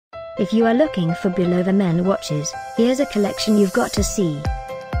If you are looking for Bulova men watches, here's a collection you've got to see.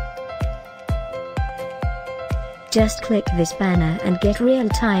 Just click this banner and get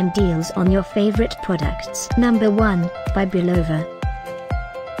real-time deals on your favorite products. Number 1, by Bulova.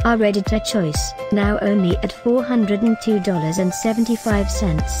 Our editor choice, now only at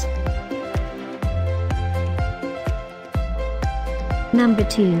 $402.75. Number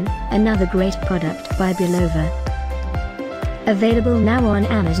 2, another great product by Bulova. Available now on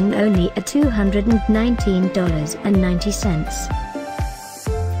Amazon only at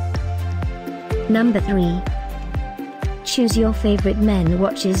 $219.90. Number 3. Choose your favorite men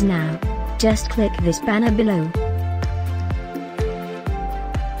watches now. Just click this banner below.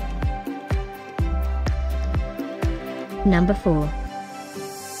 Number 4.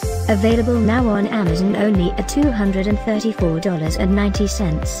 Available now on Amazon only at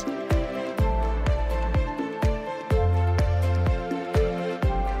 $234.90.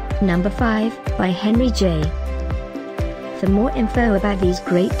 Number 5, by Henry J. For more info about these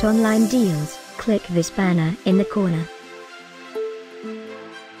great online deals, click this banner in the corner.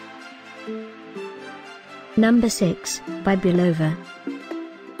 Number 6, by Bulova.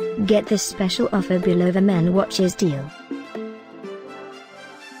 Get this special offer Bulova men watches deal.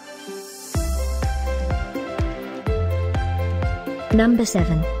 Number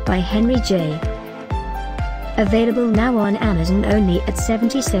 7, by Henry J. Available now on Amazon only at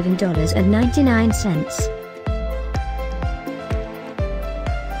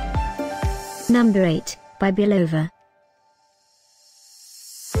 $77.99. Number 8, by Bulova.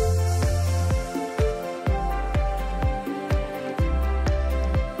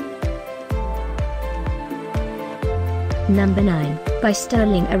 Number 9, by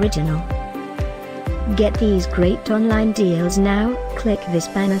Sterling Original. Get these great online deals now, click this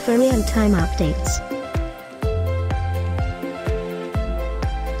banner for real-time updates.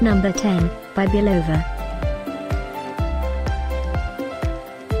 Number 10, by Bulova.